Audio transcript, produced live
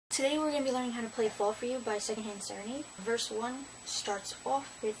Today we're going to be learning how to play Fall For You by Secondhand Serenade. Verse 1 starts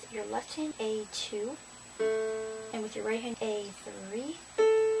off with your left hand A2, and with your right hand A3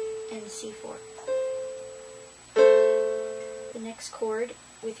 and C4. The next chord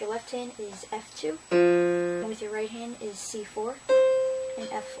with your left hand is F2, and with your right hand is C4 and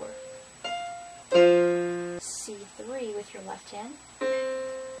F4. C3 with your left hand,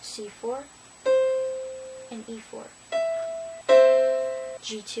 C4 and E4.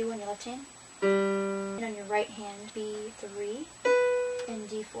 G2 on your left hand, and on your right hand B3 and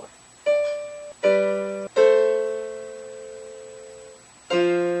D4.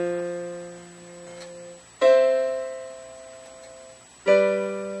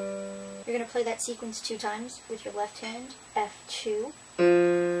 You're going to play that sequence 2 times with your left hand, F2,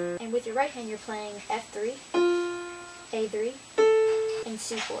 and with your right hand you're playing F3, A3, and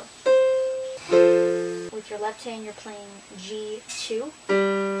C4. With your left hand you're playing G2,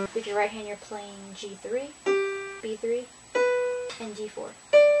 with your right hand you're playing G3, B3, and D4.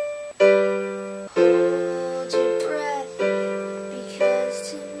 Hold your breath,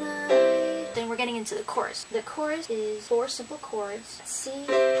 because tonight... Then we're getting into the chorus. The chorus is 4 simple chords: C,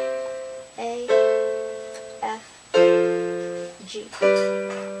 A, F, G.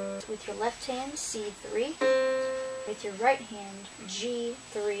 With your left hand, C3, with your right hand,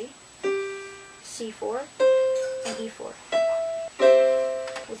 G3, C4, and E4.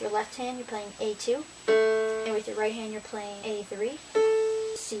 With your left hand, you're playing A2, and with your right hand, you're playing A3,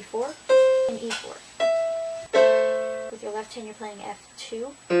 C4, and E4. With your left hand, you're playing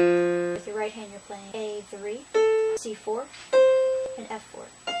F2, with your right hand, you're playing A3, C4, and F4.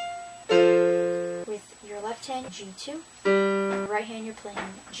 With your left hand, G2, with your right hand, you're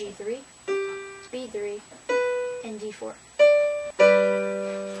playing G3, B3, and D4.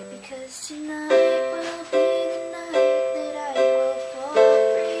 Because tonight will be the night that I will fall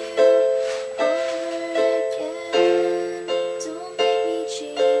for you over again. Don't make me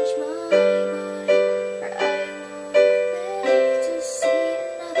change my mind, or I won't live to see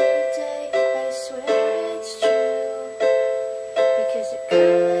another day. I swear it's true, because a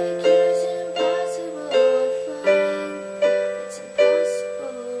girl like you is impossible to find. It's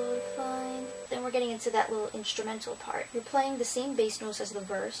impossible to find. Then we're getting into that little instrumental part. You're playing the same bass notes as the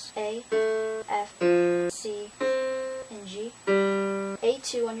verse: A, F, C, and G.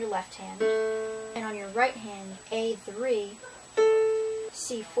 A2 on your left hand, and on your right hand, A3,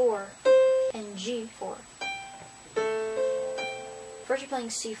 C4, and G4. First you're playing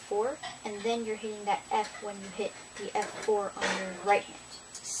C4, and then you're hitting that F when you hit the F4 on your right hand.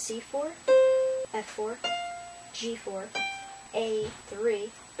 C4, F4, G4,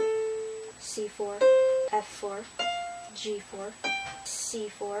 A3, C4, F4, G4,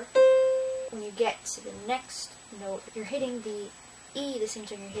 C4. When you get to the next note, you're hitting the E the same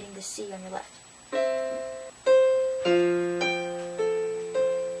time you're hitting the C on your left.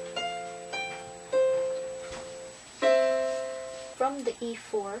 From the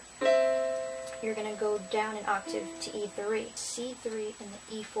E4, you're going to go down an octave to E3. C3 and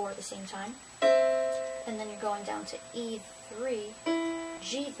the E4 at the same time. And then you're going down to E3,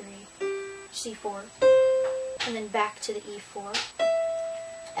 G3, C4, and then back to the E4,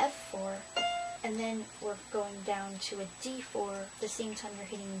 F4, and then we're going down to a D4 the same time you're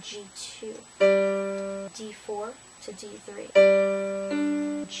hitting G2, D4 to D3,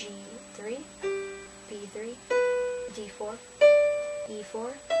 G3, B3, D4,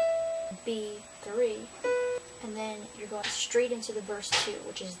 E4, B3, and then you're going straight into the verse 2,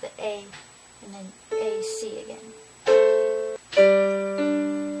 which is the A, and then AC again.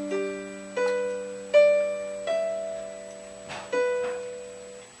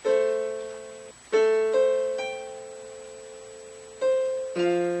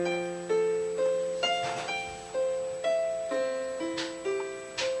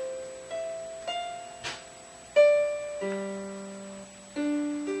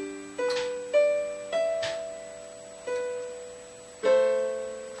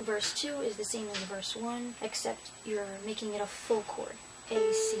 Verse 2 is the same as verse 1, except you're making it a full chord.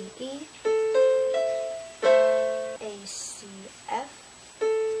 A, C, E, A, C, F,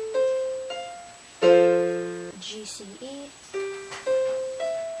 G, C, E,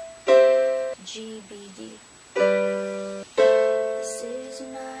 G, B, D. This is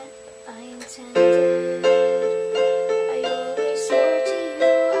not what I intended. I always swore to you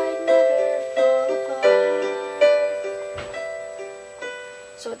I'd never fall apart.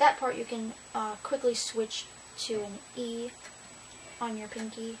 So at that part you can quickly switch to an E on your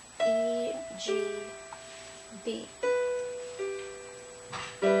pinky. E, G, B.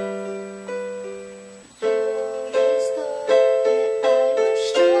 You always thought that I was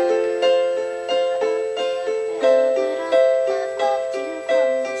strong.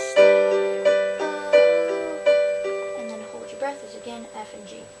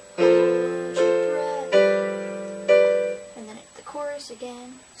 chorus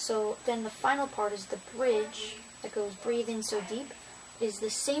again. So then the final part is the bridge that goes breathe in so deep, is the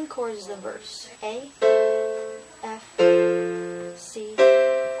same chord as the verse. A, F, C,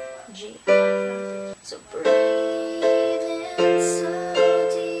 G. So breathe in so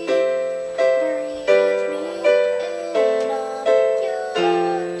deep, breathe me in, I'm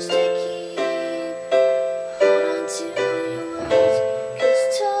yours to keep. Hold on to your words, 'cause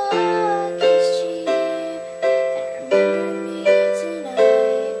talk is cheap. And remember me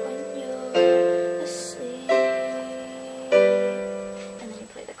tonight when you're asleep. And then you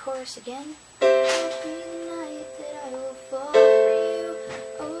play the chorus again. Be the night that I will fall for you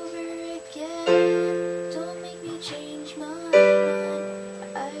over again. Don't make me change my mind.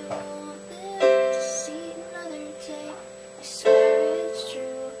 I won't live to see another day. I swear it's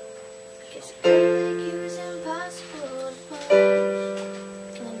true, because a girl like you is impossible to find.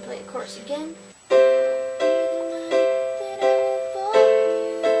 And then play the chorus again. Be the night that I will fall for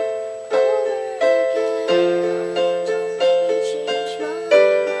you over again. Don't make me change my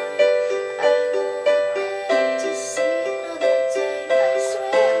mind. I won't live to see another day. I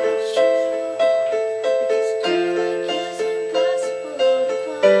swear it's true, because a girl like you is impossible to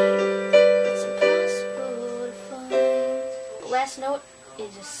find. It's impossible to find. The last note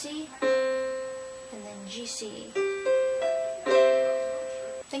is a C, and then G, C.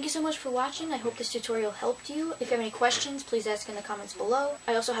 Thank you so much for watching. I hope this tutorial helped you. If you have any questions, please ask in the comments below.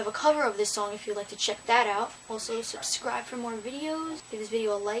 I also have a cover of this song if you'd like to check that out. Also, subscribe for more videos. Give this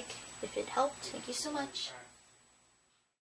video a like if it helped. Thank you so much.